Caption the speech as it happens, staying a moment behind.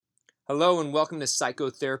Hello and welcome to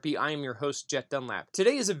Psychotherapy. I am your host, Jet Dunlap.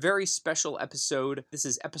 Today is a very special episode. This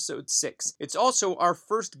is episode 6. It's also our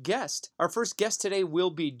first guest. Our first guest today will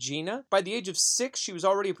be Gina. By the age of 6, she was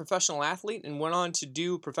already a professional athlete and went on to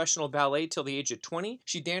do professional ballet till the age of 20.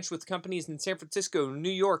 She danced with companies in San Francisco, New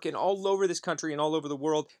York, and all over this country and all over the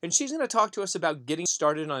world. And she's going to talk to us about getting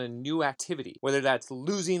started on a new activity, whether that's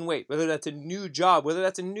losing weight, whether that's a new job, whether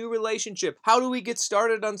that's a new relationship. How do we get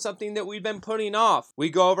started on something that we've been putting off? We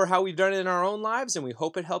go over how we've done it in our own lives, and we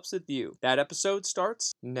hope it helps with you. That episode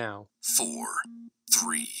starts now. 4,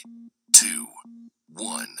 3, 2,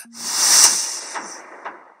 1.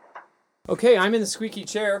 Okay, I'm in the squeaky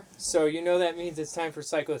chair, so you know that means it's time for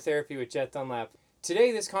Psychotherapy with Jet Dunlap.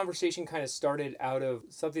 Today, this conversation kind of started out of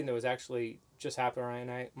something that was actually just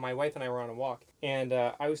happening. My wife and I were on a walk, and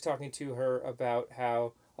I was talking to her about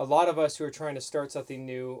how a lot of us who are trying to start something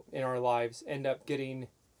new in our lives end up getting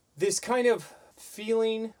this kind of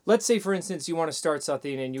feeling. Let's say, for instance, you want to start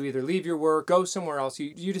something and you either leave your work, go somewhere else.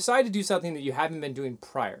 You decide to do something that you haven't been doing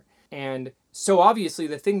prior. And so obviously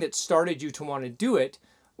the thing that started you to want to do it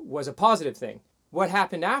was a positive thing. What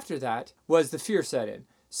happened after that was the fear set in.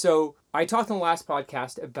 So I talked in the last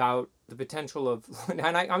podcast about the potential of, and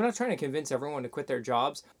I'm not trying to convince everyone to quit their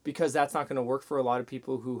jobs because that's not going to work for a lot of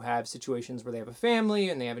people who have situations where they have a family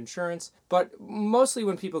and they have insurance. But mostly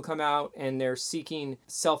when people come out and they're seeking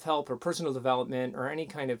self-help or personal development or any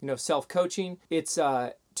kind of, self-coaching, it's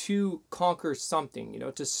to conquer something,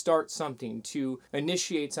 to start something, to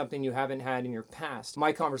initiate something you haven't had in your past.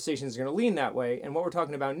 My conversation is going to lean that way. And what we're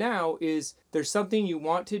talking about now is there's something you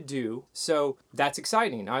want to do. So that's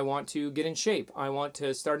exciting. I want to get in shape. I want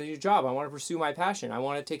to start a new job. I want to pursue my passion. I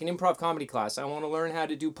want to take an improv comedy class. I want to learn how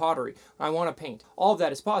to do pottery. I want to paint. All of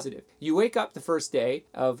that is positive. You wake up the first day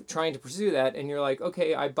of trying to pursue that and you're like,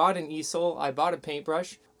 okay, I bought an easel. I bought a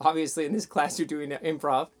paintbrush. Obviously, in this class, you're doing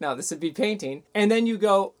improv. Now, this would be painting. And then you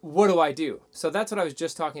go, what do I do? So that's what I was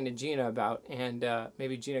just talking to Gina about. And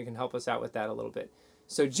maybe Gina can help us out with that a little bit.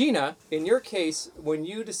 So Gina, in your case, when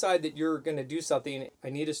you decide that you're going to do something, I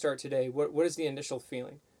need to start today, what is the initial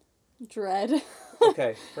feeling? Dread.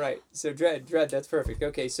 Okay, right. So dread, that's perfect.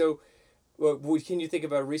 Okay, so can you think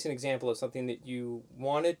of a recent example of something that you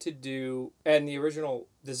wanted to do and the original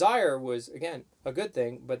desire was, again, a good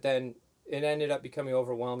thing, but then it ended up becoming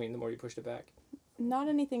overwhelming the more you pushed it back? Not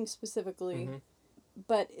anything specifically,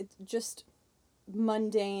 but it's just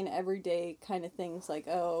mundane, everyday kind of things like,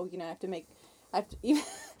 I have to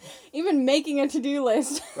even making a to-do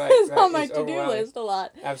list is on my to-do list a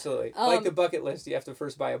lot. Absolutely. Like the bucket list, you have to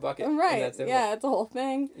first buy a bucket. Right, yeah, it's a whole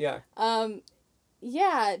thing. Yeah.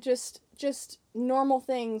 Yeah, just normal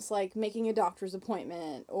things like making a doctor's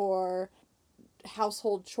appointment or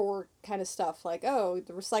household chore kind of stuff like, the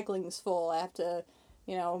recycling's full, I have to,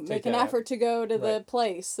 make an effort to go to the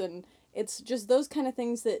place. And it's just those kind of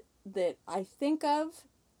things that I think of.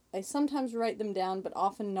 I sometimes write them down, but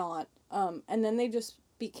often not. And then they just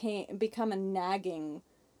become a nagging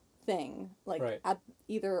thing, like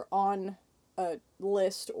either on a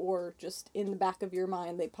list or just in the back of your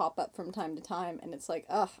mind. They pop up from time to time, and it's like,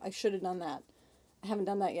 I should have done that. I haven't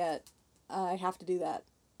done that yet. I have to do that.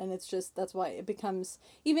 And it's just, that's why it becomes,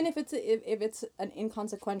 even if it's an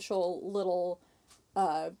inconsequential little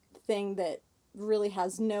thing that really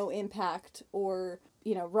has no impact or,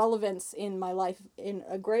 relevance in my life in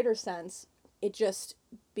a greater sense, it just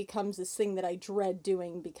becomes this thing that I dread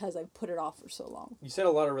doing because I've put it off for so long. You said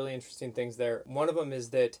a lot of really interesting things there. One of them is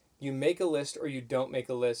that you make a list or you don't make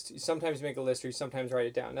a list. You sometimes make a list or you sometimes write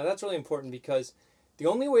it down. Now that's really important because the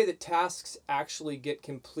only way that tasks actually get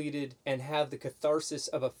completed and have the catharsis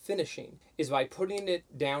of a finishing is by putting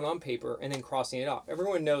it down on paper and then crossing it off.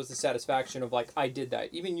 Everyone knows the satisfaction of I did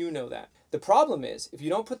that. Even you know that. The problem is, if you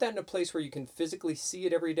don't put that in a place where you can physically see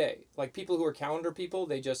it every day, like people who are calendar people,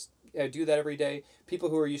 they just do that every day. People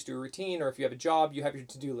who are used to a routine, or if you have a job, you have your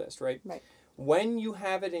to-do list, right? Right. When you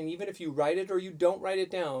have it, and even if you write it or you don't write it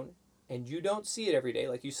down, and you don't see it every day,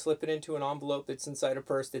 like you slip it into an envelope that's inside a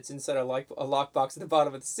purse, that's inside a lockbox at the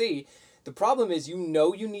bottom of the sea, the problem is you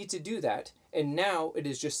need to do that, and now it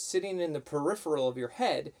is just sitting in the peripheral of your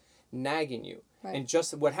head, nagging you. Right. And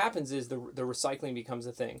just what happens is the recycling becomes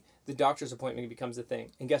a thing. The doctor's appointment becomes a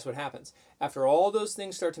thing. And guess what happens? After all those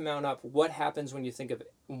things start to mount up, what happens when you think of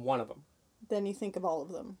one of them? Then you think of all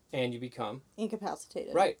of them. And you become?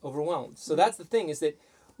 Incapacitated. Right, overwhelmed. So that's the thing, is that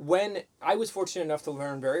when I was fortunate enough to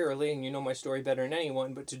learn very early, and you know my story better than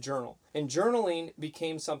anyone, but to journal. And journaling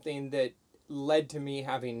became something that led to me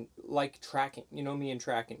having, tracking. You know me and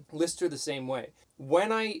tracking. Lists are the same way.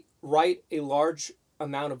 When I write a large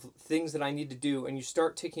amount of things that I need to do, and you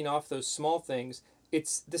start ticking off those small things,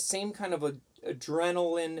 it's the same kind of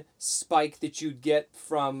adrenaline spike that you'd get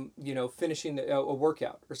from, finishing a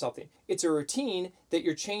workout or something. It's a routine that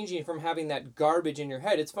you're changing from having that garbage in your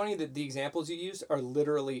head. It's funny that the examples you use are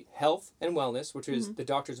literally health and wellness, which is the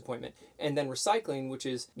doctor's appointment, and then recycling, which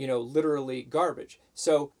is, literally garbage.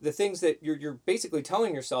 So the things that you're basically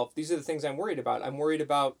telling yourself, these are the things I'm worried about. I'm worried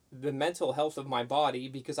about the mental health of my body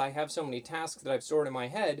because I have so many tasks that I've stored in my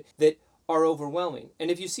head that are overwhelming. And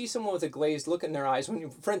if you see someone with a glazed look in their eyes, when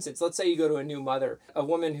you, for instance, let's say you go to a new mother, a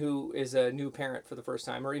woman who is a new parent for the first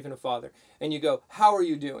time, or even a father, and you go, "How are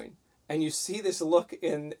you doing?" And you see this look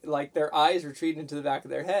in, like, their eyes retreating into the back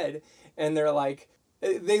of their head, and they're like,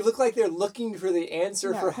 they look like they're looking for the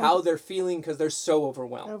answer for how they're feeling because they're so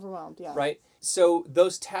overwhelmed. Overwhelmed, yeah. Right? So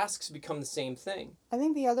those tasks become the same thing. I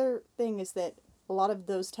think the other thing is that a lot of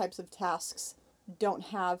those types of tasks don't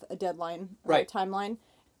have a deadline or a timeline.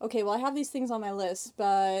 Okay, well, I have these things on my list,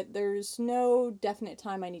 but there's no definite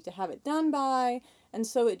time I need to have it done by, and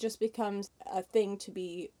so it just becomes a thing to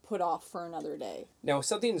be put off for another day. Now,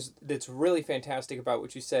 something that's really fantastic about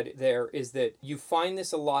what you said there is that you find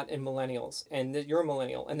this a lot in millennials, and that you're a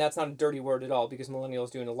millennial, and that's not a dirty word at all, because millennials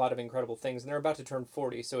doing a lot of incredible things, and they're about to turn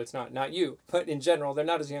 40, so it's not you, but in general, they're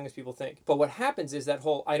not as young as people think. But what happens is that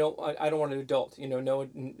whole, I don't want to adult, no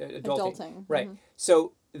adulting. Right. Mm-hmm.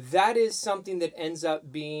 So that is something that ends up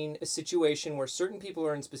being a situation where certain people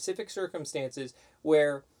are in specific circumstances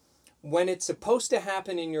where when it's supposed to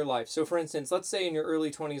happen in your life. So for instance, let's say in your early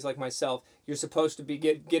 20s like myself, you're supposed to be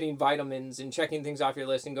getting vitamins and checking things off your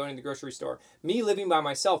list and going to the grocery store. Me living by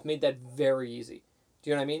myself made that very easy. Do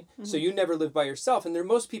you know what I mean? Mm-hmm. So you never live by yourself, and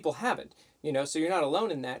most people haven't, so you're not alone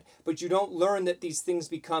in that, but you don't learn that these things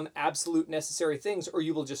become absolute necessary things or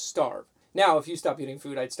you will just starve. Now, if you stop eating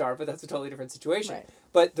food, I'd starve, but that's a totally different situation. Right.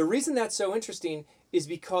 But the reason that's so interesting is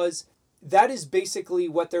because that is basically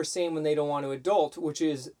what they're saying when they don't want to adult, which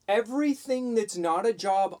is everything that's not a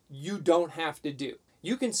job, you don't have to do.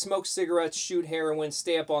 You can smoke cigarettes, shoot heroin,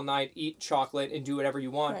 stay up all night, eat chocolate, and do whatever you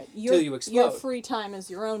want till you explode. Your free time is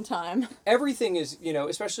your own time. Everything is,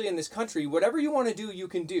 especially in this country, whatever you want to do, you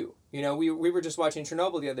can do. We were just watching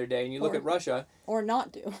Chernobyl the other day, and you look at Russia. Or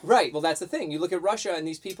not do. Right. Well, that's the thing. You look at Russia, and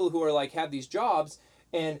these people who are have these jobs,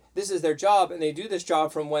 and this is their job, and they do this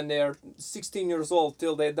job from when they're 16 years old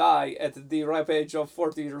till they die at the ripe age of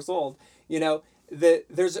 40 years old.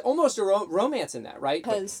 There's almost a romance in that, right?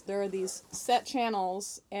 Because there are these set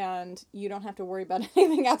channels, and you don't have to worry about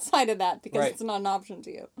anything outside of that because it's not an option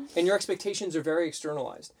to you. And your expectations are very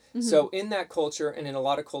externalized. Mm-hmm. So in that culture, and in a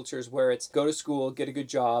lot of cultures where it's go to school, get a good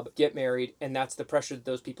job, get married, and that's the pressure that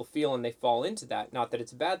those people feel, and they fall into that. Not that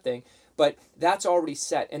it's a bad thing, but that's already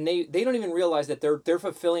set, and they don't even realize that they're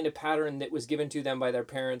fulfilling a pattern that was given to them by their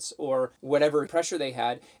parents or whatever pressure they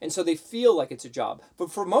had, and so they feel like it's a job.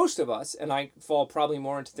 But for most of us, and I fall probably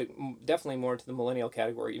definitely more into the millennial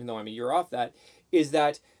category, even though I'm a year off that, is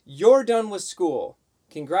that you're done with school.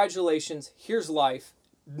 Congratulations, here's life,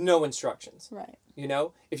 no instructions. Right.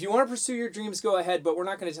 If you want to pursue your dreams, go ahead, but we're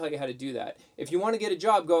not going to tell you how to do that. If you want to get a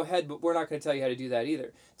job, go ahead, but we're not going to tell you how to do that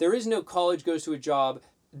either. There is no college goes to a job.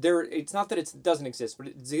 It's not that it doesn't exist, but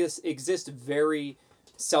it exists very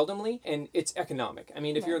seldomly, and it's economic. I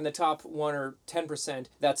mean, if you're in the top 1 or 10%,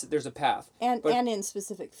 there's a path. And in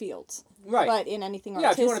specific fields. Right. But in anything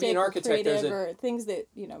artistic, if you want to be an architect, or creative, or things that,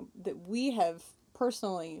 that we have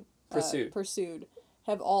personally pursued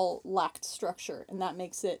have all lacked structure, and that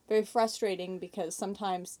makes it very frustrating because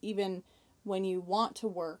sometimes even when you want to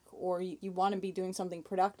work or you want to be doing something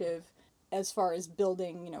productive, as far as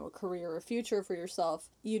building, a career or a future for yourself,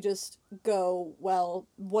 you just go, well,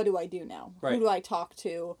 what do I do now? Right. Who do I talk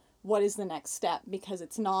to? What is the next step? Because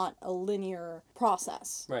it's not a linear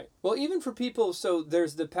process. Right. Well, even for people, so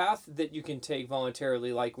there's the path that you can take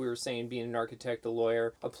voluntarily, like we were saying, being an architect, a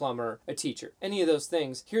lawyer, a plumber, a teacher. Any of those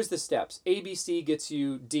things, here's the steps. A, B, C gets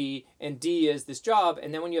you D, and D is this job,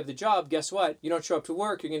 and then when you have the job, guess what? You don't show up to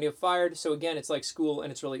work, you're going to get fired, so again, it's like school,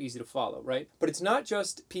 and it's really easy to follow, right? But it's not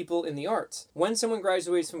just people in the arts. When someone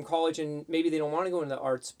graduates from college, and maybe they don't want to go into the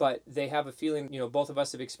arts, but they have a feeling, both of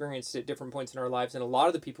us have experienced at different points in our lives, and a lot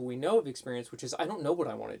of the people we know have experienced, which is, I don't know what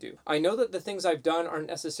I want to do. I know that the things I've done aren't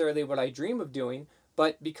necessarily what I dream of doing,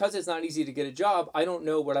 but because it's not easy to get a job, I don't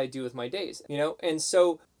know what I do with my days, And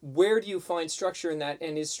so where do you find structure in that,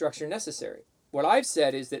 and is structure necessary? What I've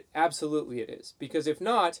said is that absolutely it is, because if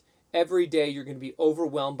not, every day you're going to be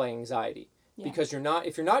overwhelmed by anxiety. Yeah. Because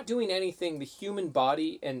if you're not doing anything, the human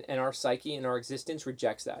body and our psyche and our existence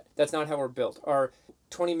rejects that. That's not how we're built. Our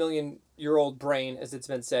 20 million year old brain, as it's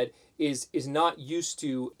been said, is not used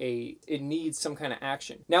to it needs some kind of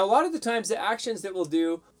action. Now, a lot of the times the actions that we'll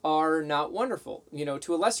do are not wonderful.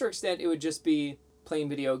 To a lesser extent, it would just be playing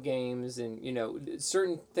video games and,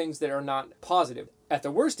 certain things that are not positive. At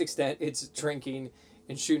the worst extent, it's drinking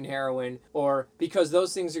and shooting heroin, or because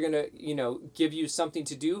those things are going to, give you something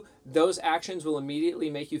to do, those actions will immediately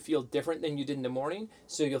make you feel different than you did in the morning.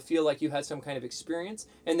 So you'll feel like you had some kind of experience.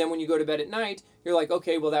 And then when you go to bed at night, you're like,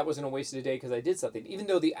 okay, well, that wasn't a wasted day because I did something, even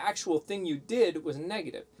though the actual thing you did was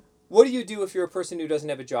negative. What do you do if you're a person who doesn't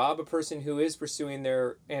have a job, a person who is pursuing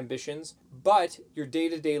their ambitions, but your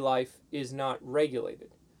day-to-day life is not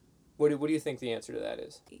regulated? What do you think the answer to that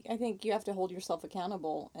is? I think you have to hold yourself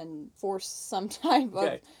accountable and force some type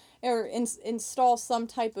of, or install some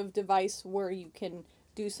type of device where you can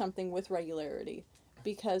do something with regularity,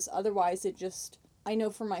 because otherwise I know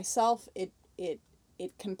for myself, it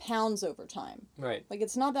compounds over time. Right. Like,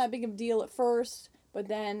 it's not that big of a deal at first, but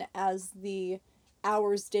then as the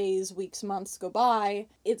hours, days, weeks, months go by,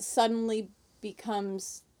 it suddenly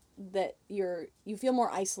becomes that you feel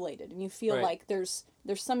more isolated, and you feel like there's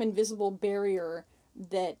some invisible barrier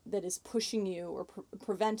that is pushing you or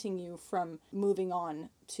preventing you from moving on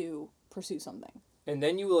to pursue something. And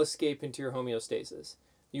then you will escape into your homeostasis.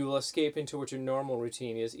 You will escape into what your normal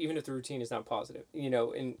routine is, even if the routine is not positive.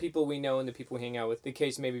 And people we know and the people we hang out with, the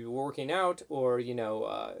case maybe working out or,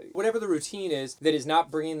 whatever the routine is that is not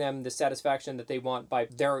bringing them the satisfaction that they want by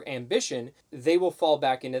their ambition, they will fall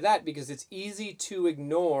back into that because it's easy to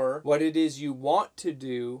ignore what it is you want to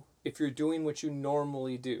do if you're doing what you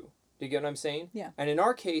normally do. Do you get what I'm saying? Yeah. And in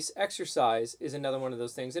our case, exercise is another one of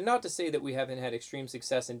those things. And not to say that we haven't had extreme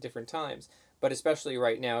success in different times, but especially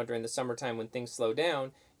right now during the summertime when things slow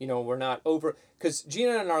down, we're not over... Because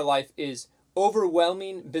Gina in our life is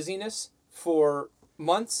overwhelming busyness for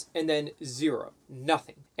months and then zero.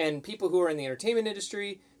 Nothing. And people who are in the entertainment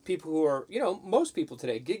industry, people who are, most people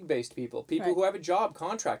today, gig-based people who have a job,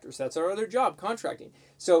 contractors, that's our other job, contracting.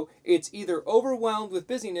 So it's either overwhelmed with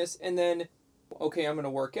busyness and then... Okay, I'm going to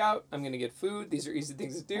work out. I'm going to get food. These are easy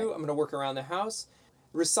things to do. I'm going to work around the house.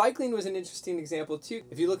 Recycling was an interesting example, too.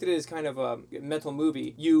 If you look at it as kind of a mental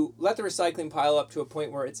movie, you let the recycling pile up to a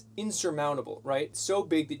point where it's insurmountable, right? So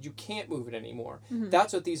big that you can't move it anymore. Mm-hmm.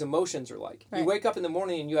 That's what these emotions are like. Right. You wake up in the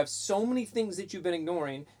morning and you have so many things that you've been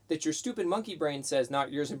ignoring that your stupid monkey brain says,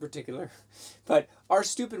 not yours in particular, but our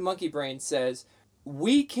stupid monkey brain says,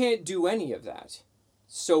 we can't do any of that.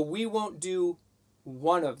 So we won't do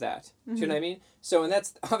one of that. Mm-hmm. Do you know what I mean? So, and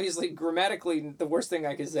that's obviously grammatically the worst thing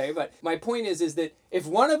I could say, but my point is that if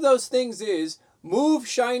one of those things is move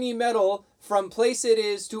shiny metal from place it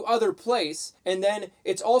is to other place, and then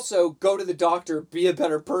it's also go to the doctor, be a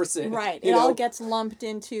better person. Right. It all gets lumped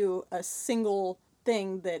into a single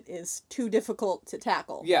thing that is too difficult to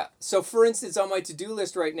tackle. Yeah. So for instance, on my to-do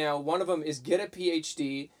list right now, one of them is get a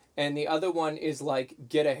PhD, and the other one is like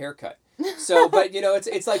get a haircut. So, but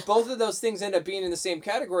it's like both of those things end up being in the same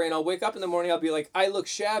category, and I'll wake up in the morning, I'll be like, I look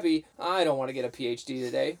shabby, I don't want to get a PhD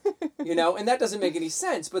today, and that doesn't make any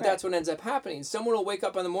sense, but that's what ends up happening. Someone will wake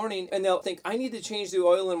up in the morning and they'll think, I need to change the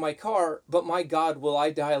oil in my car, but my God, will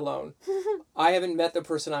I die alone? I haven't met the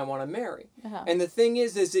person I want to marry. Uh-huh. And the thing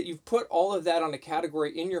is that you've put all of that on a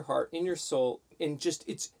category in your heart, in your soul, and just,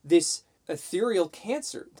 it's this ethereal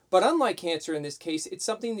cancer. But unlike cancer in this case, it's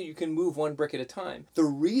something that you can move one brick at a time. The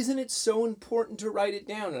reason it's so important to write it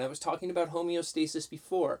down, and I was talking about homeostasis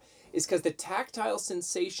before, is because the tactile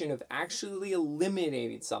sensation of actually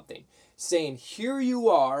eliminating something, saying, here you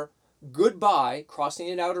are, goodbye, crossing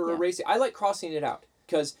it out or erasing. I like crossing it out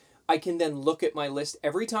because I can then look at my list.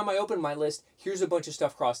 Every time I open my list, here's a bunch of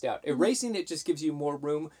stuff crossed out. Mm-hmm. Erasing it just gives you more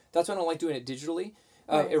room. That's why I don't like doing it digitally.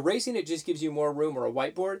 Erasing it just gives you more room, or a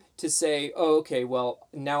whiteboard, to say, oh, okay, well,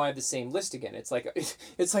 now I have the same list again. It's like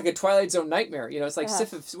a Twilight Zone nightmare. It's like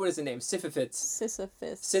what is the name?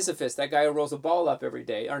 Sisyphus, that guy who rolls a ball up every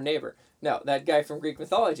day, our neighbor. No, that guy from Greek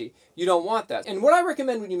mythology. You don't want that. And what I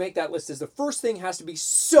recommend when you make that list is the first thing has to be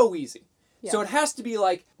so easy. Yeah. So it has to be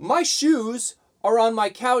like, my shoes are on my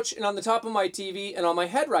couch and on the top of my TV and on my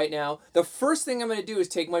head right now. The first thing I'm going to do is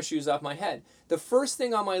take my shoes off my head. The first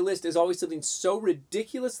thing on my list is always something so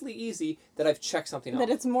ridiculously easy that I've checked something off. That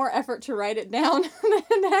it's more effort to write it down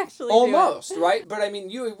than actually almost, do it. Right? But I mean,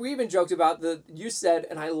 we even joked about you said,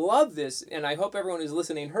 and I love this, and I hope everyone who's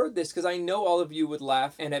listening heard this, because I know all of you would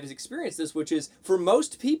laugh and have experienced this, which is, for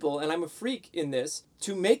most people, and I'm a freak in this,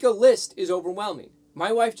 to make a list is overwhelming.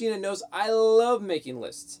 My wife Gina knows I love making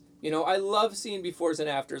lists. I love seeing befores and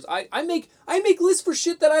afters. I make lists for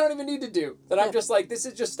shit that I don't even need to do. That I'm just like, this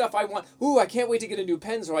is just stuff I want. Ooh, I can't wait to get a new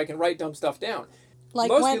pen so I can write dumb stuff down.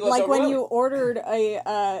 Like when you ordered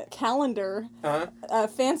a calendar, a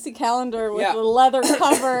fancy calendar with a leather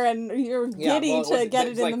cover, and you're giddy to get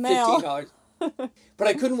it in the mail. $15. But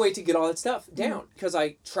I couldn't wait to get all that stuff down because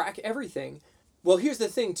I track everything. Well, here's the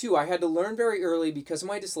thing, too. I had to learn very early because of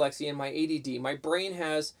my dyslexia and my ADD. My brain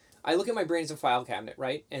has... I look at my brain as a file cabinet,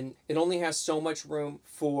 right? And it only has so much room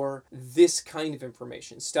for this kind of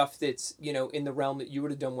information, stuff that's, in the realm that you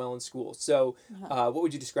would have done well in school. So what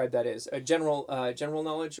would you describe that as? A general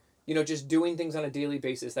knowledge? Just doing things on a daily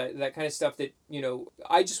basis, that kind of stuff that,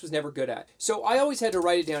 I just was never good at. So I always had to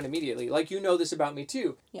write it down immediately. Like, this about me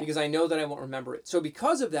too, because I know that I won't remember it. So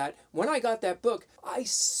because of that, when I got that book, I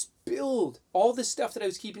spilled all the stuff that I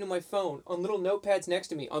was keeping on my phone, on little notepads next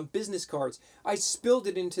to me, on business cards. I spilled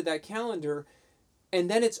it into that calendar,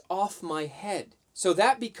 and then it's off my head. So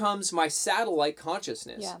that becomes my satellite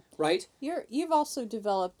consciousness, right? You've also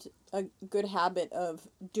developed a good habit of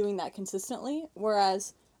doing that consistently,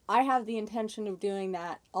 whereas I have the intention of doing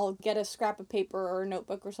that. I'll get a scrap of paper or a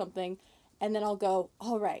notebook or something, and then I'll go,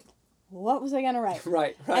 all right, what was I going to write?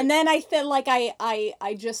 Right. And then I feel like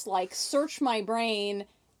I just like search my brain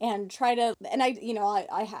and try to, and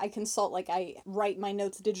I consult, like I write my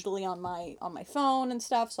notes digitally on my phone and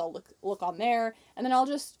stuff, so I'll look on there, and then I'll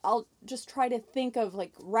just try to think of,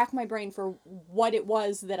 like, rack my brain for what it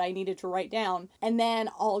was that I needed to write down, and then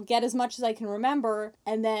I'll get as much as I can remember,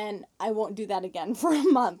 and then I won't do that again for a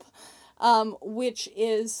month, which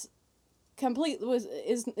is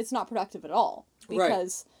it's not productive at all,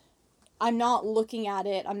 because I'm not looking at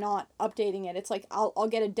it, I'm not updating it. It's like I'll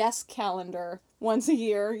get a desk calendar once a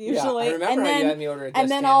year usually, I remember how you had me order a desk and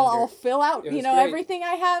then calendar. I'll fill out Great. everything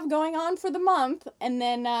I have going on for the month, and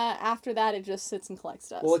then after that it just sits and collects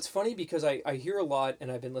dust. Well, it's funny because I hear a lot,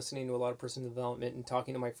 and I've been listening to a lot of personal development and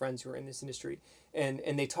talking to my friends who are in this industry, and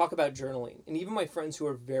they talk about journaling. And even my friends who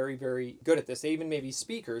are very, very good at this, they even maybe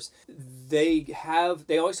speakers, they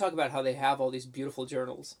always talk about how they have all these beautiful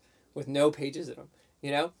journals with no pages in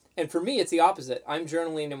them, And for me, it's the opposite. I'm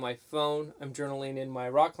journaling in my phone. I'm journaling in my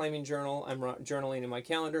rock climbing journal. I'm journaling in my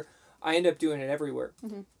calendar. I end up doing it everywhere.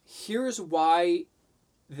 Mm-hmm. Here's why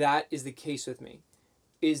that is the case with me,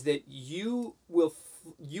 is that you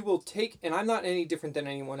will take, and I'm not any different than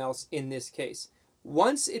anyone else in this case.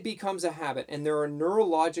 Once it becomes a habit, and there are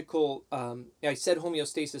neurological, I said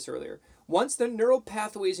homeostasis earlier, once the neural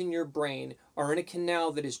pathways in your brain are in a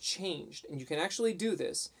canal that is changed, and you can actually do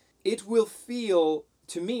this, it will feel,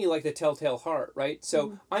 to me, like the telltale heart, right?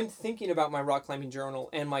 So I'm thinking about my rock climbing journal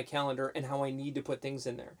and my calendar and how I need to put things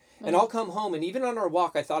in there. And I'll come home, and even on our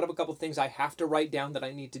walk, I thought of a couple of things I have to write down that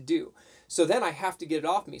I need to do. So then I have to get it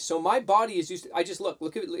off me. So my body is used to, I just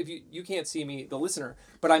look at, if you can't see me, the listener,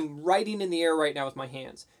 but I'm writing in the air right now with my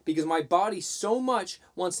hands because my body so much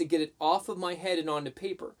wants to get it off of my head and onto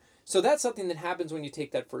paper. So that's something that happens when you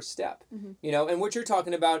take that first step, and what you're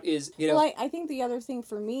talking about is, Well, I think the other thing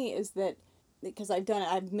for me is that, because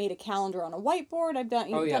I've made a calendar on a whiteboard, I've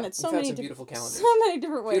done it so many beautiful calendars. So many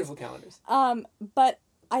different ways. Beautiful calendars. But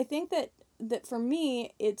I think that for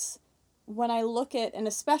me, it's when I look at, and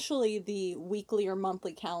especially the weekly or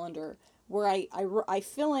monthly calendar, where I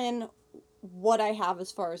fill in what I have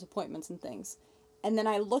as far as appointments and things, and then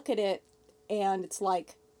I look at it, and it's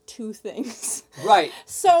like 2 things. Right.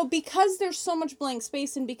 So because there's so much blank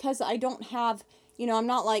space, and because I don't have, I'm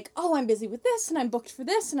not like, oh, I'm busy with this, and I'm booked for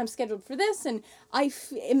this, and I'm scheduled for this, and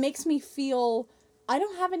it makes me feel I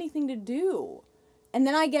don't have anything to do. And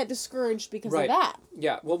then I get discouraged because of that.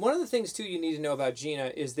 Yeah. Well, one of the things, too, you need to know about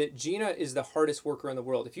Gina is that Gina is the hardest worker in the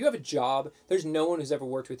world. If you have a job, there's no one who's ever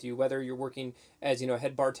worked with you, whether you're working as, a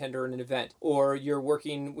head bartender in an event, or you're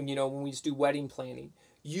working, when we just do wedding planning.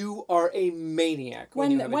 You are a maniac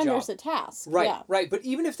when you have a job. When there's a task. Right, yeah. Right. But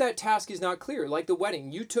even if that task is not clear, like the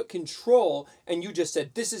wedding, you took control and you just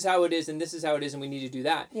said, this is how it is, and this is how it is, and we need to do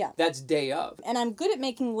that. Yeah. That's day of. And I'm good at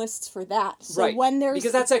making lists for that. So when there's...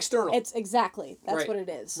 Because that's external. It's exactly. That's what it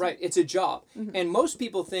is. Right. It's a job. Mm-hmm. And most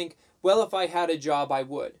people think, well, if I had a job, I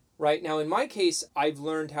would. Right. Now, in my case, I've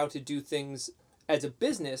learned how to do things as a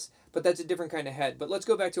business, but that's a different kind of head. But let's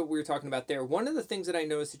go back to what we were talking about there. One of the things that I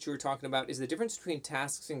noticed that you were talking about is the difference between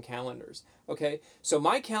tasks and calendars. Okay? So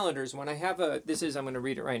my calendars, when I have I'm going to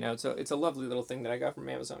read it right now. It's a lovely little thing that I got from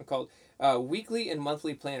Amazon called Weekly and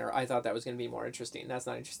Monthly Planner. I thought that was going to be more interesting. That's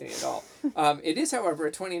not interesting at all. It is, however,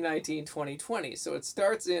 a 2019-2020. So it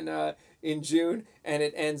starts in June and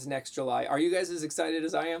it ends next July. Are you guys as excited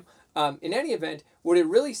as I am? In any event, what it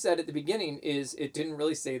really said at the beginning is, it didn't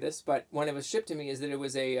really say this, but when it was shipped to me, is that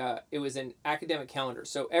it was an academic calendar.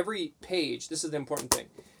 So every page, this is the important thing.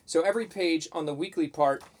 So every page on the weekly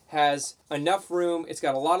part has enough room. It's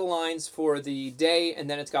got a lot of lines for the day, and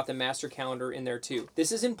then it's got the master calendar in there too.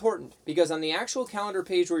 This is important because on the actual calendar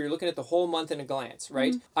page where you're looking at the whole month in a glance,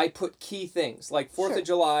 right? I put key things like 4th of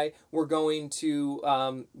July, we're going to,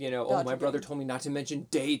 my brother told me not to mention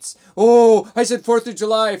dates. Oh, I said 4th of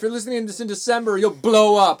July. If you're listening to this in December, you'll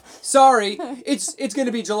blow up. Sorry, it's going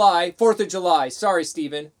to be July, 4th of July. Sorry,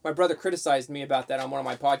 Stephen. My brother criticized me about that on one of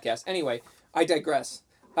my podcasts. Anyway, I digress.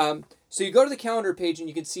 So you go to the calendar page and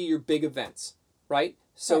you can see your big events, right?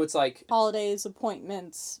 So it's like holidays,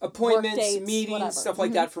 appointments, work dates, meetings, whatever. stuff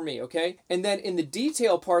like that for me, okay? And then in the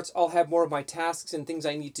detail parts, I'll have more of my tasks and things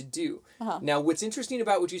I need to do. Now, what's interesting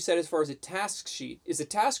about what you said as far as a task sheet is a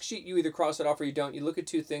task sheet, you either cross it off or you don't. You look at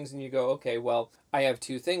 2 things and you go, okay, well, I have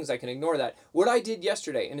 2 things. I can ignore that. What I did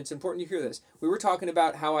yesterday, and it's important you hear this, we were talking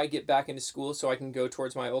about how I get back into school so I can go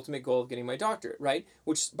towards my ultimate goal of getting my doctorate, right?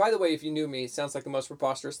 Which, by the way, if you knew me, sounds like the most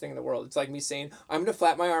preposterous thing in the world. It's like me saying, I'm going to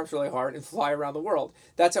flap my arms really hard and fly around the world.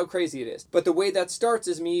 That's how crazy it is. But the way that starts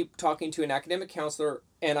is me talking to an academic counselor,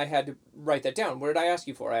 and I had to write that down. What did I ask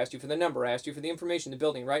you for? I asked you for the number. I asked you for the information, the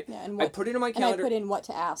building, right? Yeah, and I put it in my calendar. And I put in what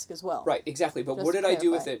to ask as well. Right, exactly. But Just what to did I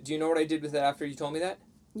do with clarify. it? Do you know what I did with it after you told me that?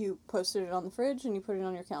 You posted it on the fridge and you put it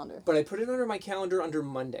on your calendar. But I put it under my calendar under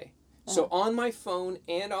Monday. So on my phone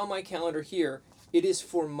and on my calendar here, it is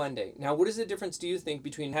for Monday. Now, what is the difference, do you think,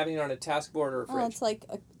 between having it on a task board or a fridge? It's like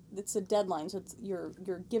it's a deadline, so you're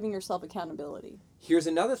giving yourself accountability. Here's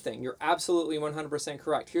another thing. You're absolutely 100%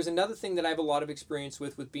 correct. Here's another thing that I have a lot of experience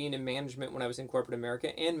with being in management when I was in corporate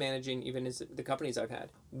America and managing even as the companies I've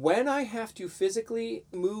had. When I have to physically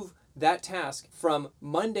move that task from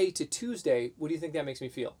Monday to Tuesday, what do you think that makes me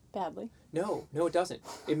feel? Badly. No, it doesn't.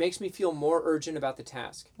 It makes me feel more urgent about the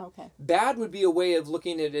task. Okay. Bad would be a way of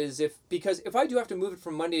looking at it as because if I do have to move it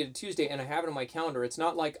from Monday to Tuesday and I have it on my calendar, it's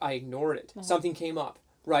not like I ignored it. Something came up,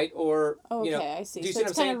 right? Or, I see. Do you So see what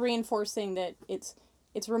I'm it's kind saying? of reinforcing that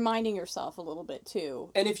it's reminding yourself a little bit too.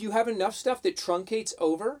 And if you have enough stuff that truncates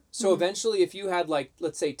over, so eventually if you had like,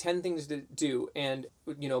 let's say 10 things to do and,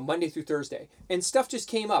 Monday through Thursday, and stuff just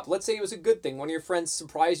came up. Let's say it was a good thing. One of your friends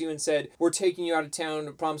surprised you and said, we're taking you out of town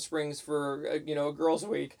to Palm Springs for, a girls'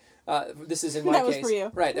 week. This is in my That case. was for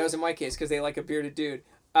you. Right, that was in my case because they like a bearded dude,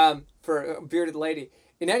 for a bearded lady.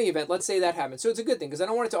 In any event, let's say that happens. So it's a good thing because I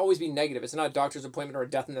don't want it to always be negative. It's not a doctor's appointment or a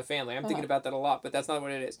death in the family. I'm thinking about that a lot, but that's not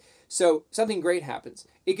what it is. So something great happens.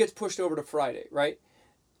 It gets pushed over to Friday, right?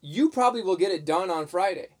 You probably will get it done on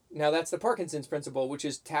Friday. Now that's the Parkinson's principle, which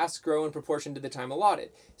is tasks grow in proportion to the time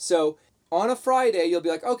allotted. So on a Friday, you'll be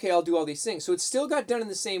like, okay, I'll do all these things. So it still got done in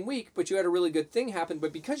the same week, but you had a really good thing happen.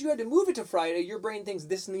 But because you had to move it to Friday, your brain thinks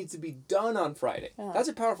this needs to be done on Friday. That's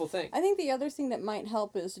a powerful thing. I think the other thing that might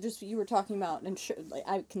help is just you were talking about, and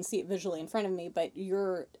I can see it visually in front of me, but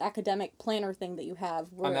your academic planner thing that you have.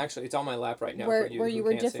 It's on my lap right now where for you where who you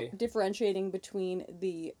were can't see. differentiating between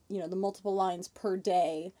the the multiple lines per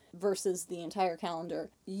day versus the entire calendar.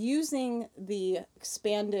 Using the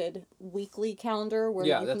expanded weekly calendar where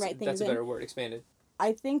you can write things that's a better word, expanded.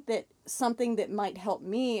 I think that something that might help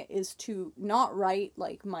me is to not write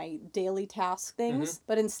like my daily task things,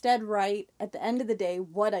 but instead write at the end of the day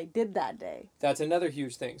what I did that day. That's another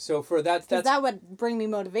huge thing. So for that, that would bring me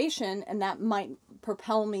motivation, and that might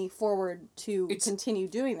propel me forward to continue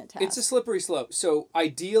doing the task. It's a slippery slope. So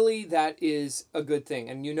ideally, that is a good thing.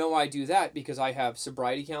 And I do that because I have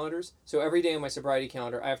sobriety calendars. So every day on my sobriety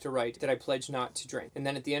calendar, I have to write that I pledge not to drink. And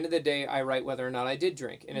then at the end of the day, I write whether or not I did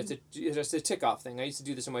drink. And it's just a tick-off thing. I used to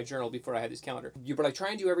do this in my journal before I had this calendar. What I try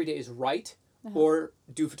and do every day is write or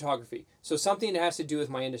do photography. So something that has to do with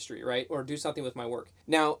my industry, right? Or do something with my work.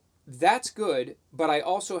 Now, that's good, but I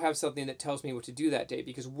also have something that tells me what to do that day.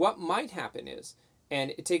 Because what might happen is,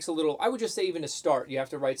 and it takes a little, I would just say even to start, you have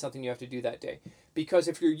to write something you have to do that day. Because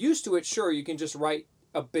if you're used to it, sure, you can just write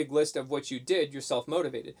a big list of what you did, you're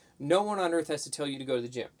self-motivated. No one on earth has to tell you to go to the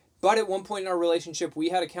gym. But at one point in our relationship, we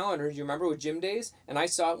had a calendar, do you remember, with gym days? And I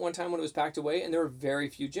saw it one time when it was packed away, and there were very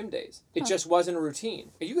few gym days. It just wasn't a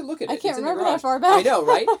routine. You could look at it. I can't It's in the remember garage. that far back. I know,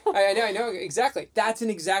 right? I know, exactly. That's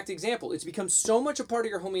an exact example. It's become so much a part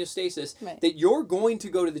of your homeostasis that you're going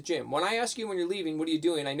to go to the gym. When I ask you when you're leaving, what are you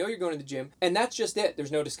doing? I know you're going to the gym, and that's just it.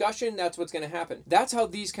 There's no discussion. That's what's going to happen. That's how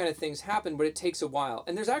these kind of things happen, but it takes a while.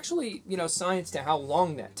 And there's actually, science to how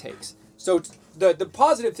long that takes. So the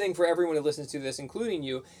positive thing for everyone who listens to this, including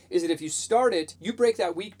you, is that if you start it, you break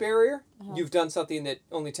that week barrier, you've done something that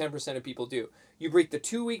only 10% of people do. You break the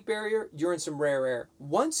 2-week barrier, you're in some rare air.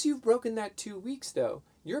 Once you've broken that 2 weeks, though,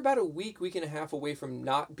 you're about a week and a half away from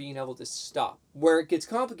not being able to stop. Where it gets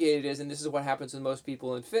complicated is, and this is what happens with most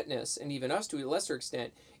people in fitness, and even us to a lesser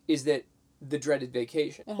extent, is that the dreaded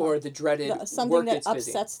vacation or the dreaded something work that gets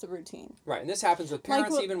busy. upsets the routine. Right, and this happens with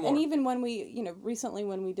parents even more. And even when we, recently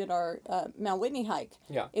when we did our Mount Whitney hike,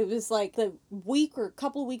 Yeah. it was like the week or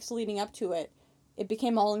couple weeks leading up to it, it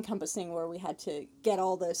became all encompassing where we had to get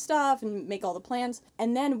all the stuff and make all the plans.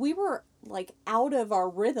 And then we were like out of our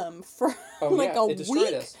rhythm for like a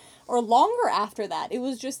week or longer after that. It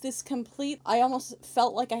was just this complete, I almost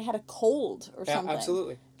felt like I had a cold or something.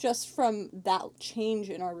 Absolutely. Just from that change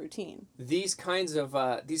in our routine. These kinds of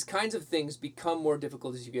things become more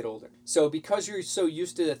difficult as you get older. So because you're so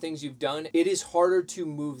used to the things you've done, it is harder to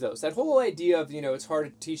move those. That whole idea of, it's hard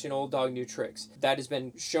to teach an old dog new tricks. That has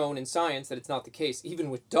been shown in science that it's not the case, even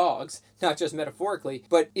with dogs, not just metaphorically.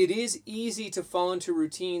 But it is easy to fall into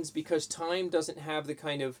routines because time doesn't have the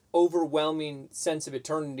kind of overwhelming sense of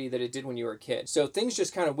eternity that it did when you were a kid. So things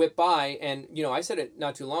just kind of whip by, and, I said it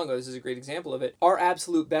not too long ago, this is a great example of it. Our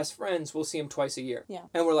absolute best friends, we'll see them twice a year. Yeah.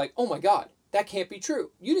 And we're like, oh my God, that can't be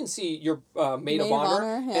true. You didn't see your maid of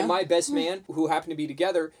honor and my best man who happen to be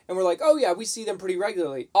together. And we're like, oh yeah, we see them pretty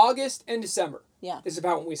regularly. August and December is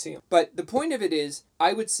about when we see them. But the point of it is,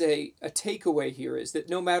 I would say a takeaway here is that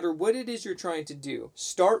no matter what it is you're trying to do,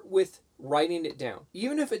 start with writing it down.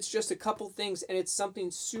 Even if it's just a couple things and it's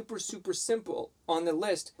something super, super simple on the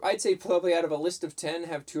list, I'd say probably out of a list of 10,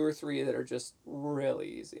 have 2 or 3 that are just really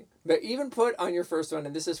easy. But even put on your first one,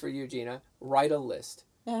 and this is for you, Gina, write a list.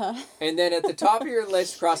 And then at the top of your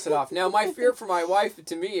list, cross it off. Now, my fear for my wife,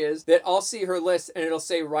 to me, is that I'll see her list and it'll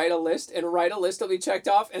say write a list, and write a list will be checked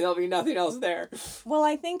off and there'll be nothing else there. Well,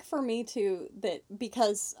 I think for me too, that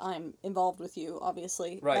because I'm involved with you,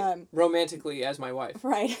 obviously. Right. Romantically as my wife.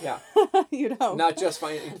 Right. Yeah. Not just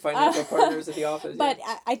financial partners at the office. But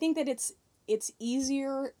yeah. I think that it's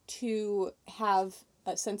easier to have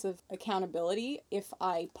a sense of accountability if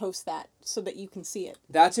I post that so that you can see it.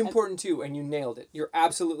 That's important too, and you nailed it. You're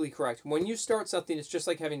absolutely correct. When you start something, it's just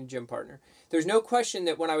like having a gym partner. There's no question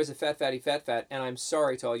that when I was a fat, and I'm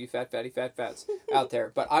sorry to all you fat, fats out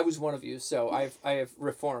there, but I was one of you, so I have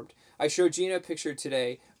reformed. I showed Gina a picture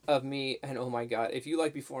today of me, and oh my God, if you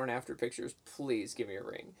like before and after pictures, please give me a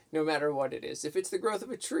ring, no matter what it is. If it's the growth of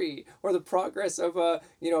a tree, or the progress of a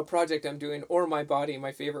project I'm doing, or my body,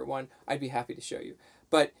 my favorite one, I'd be happy to show you.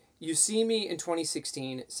 But you see me in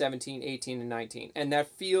 2016, 17, 18, and 19, and that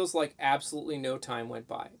feels like absolutely no time went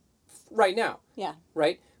by. Right now. Yeah.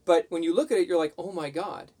 Right? But when you look at it, you're like, oh my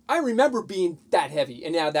God, I remember being that heavy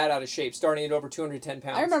and now that out of shape, starting at over 210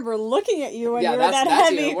 pounds. I remember looking at you when you were that's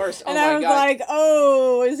heavy. Even worse. And I was like,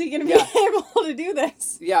 oh, is he going to be able to do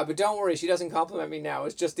this? Yeah, but don't worry. She doesn't compliment me now.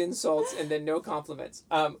 It's just insults and then no compliments.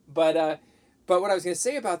 But what I was going to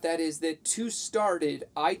say about that is that to start it,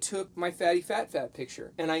 I took my fatty fat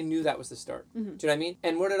picture, and I knew that was the start. Mm-hmm. Do you know what I mean?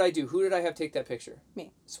 And what did I do? Who did I have take that picture?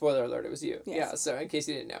 Me. Spoiler alert, it was you. Yes. Yeah, so in case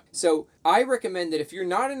you didn't know. So I recommend that if you're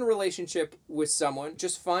not in a relationship with someone,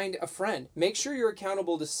 just find a friend. Make sure you're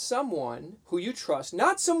accountable to someone who you trust,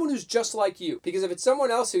 not someone who's just like you. Because if it's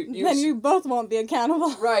someone else who... then you both won't be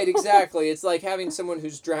accountable. Right, exactly. It's like having someone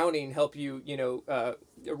who's drowning help you,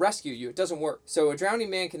 rescue you. It doesn't work. So a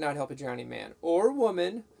drowning man cannot help a drowning man or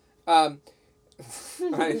woman. We're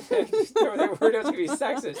going to be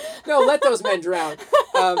sexist. No, let those men drown.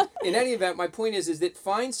 In any event, my point is that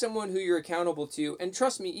find someone who you're accountable to, and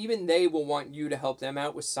trust me, even they will want you to help them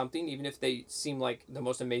out with something, even if they seem like the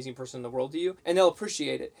most amazing person in the world to you, and they'll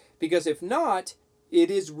appreciate it. Because if not,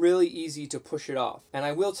 it is really easy to push it off. And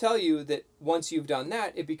I will tell you that once you've done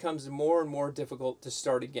that, it becomes more and more difficult to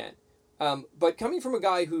start again. But coming from a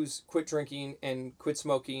guy who's quit drinking and quit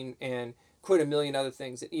smoking and quit a million other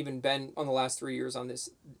things, and even been on the last 3 years on this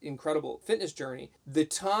incredible fitness journey, the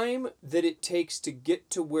time that it takes to get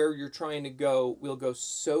to where you're trying to go will go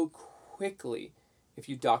so quickly if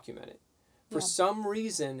you document it. For some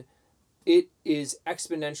reason, it is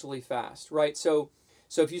exponentially fast, right? So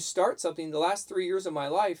if you start something, the last 3 years of my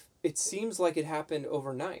life, it seems like it happened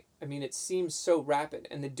overnight. I mean, it seems so rapid,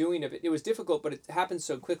 and the doing of it, it was difficult, but it happened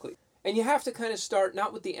so quickly. And you have to kind of start,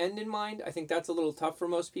 not with the end in mind. I think that's a little tough for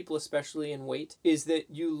most people, especially in weight, is that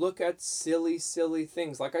you look at silly, silly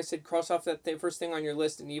things. Like I said, cross off that first thing on your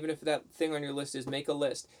list, and even if that thing on your list is make a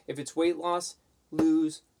list. If it's weight loss,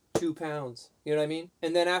 lose 2 pounds. You know what I mean?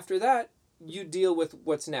 And then after that, you deal with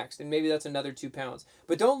what's next, and maybe that's another 2 pounds.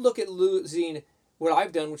 But don't look at losing what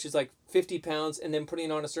I've done, which is like 50 pounds and then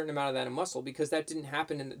putting on a certain amount of that in muscle, because that didn't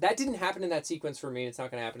happen in that sequence for me, and it's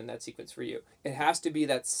not going to happen in that sequence for you. It has to be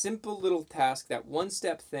that simple little task, that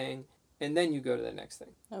one-step thing, and then you go to the next thing.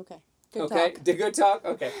 Okay. Good talk?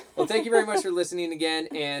 Okay. Well, thank you very much for listening again,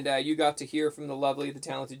 and you got to hear from the lovely, the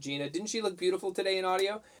talented Gina. Didn't she look beautiful today in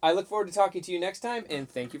audio? I look forward to talking to you next time, and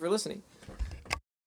thank you for listening.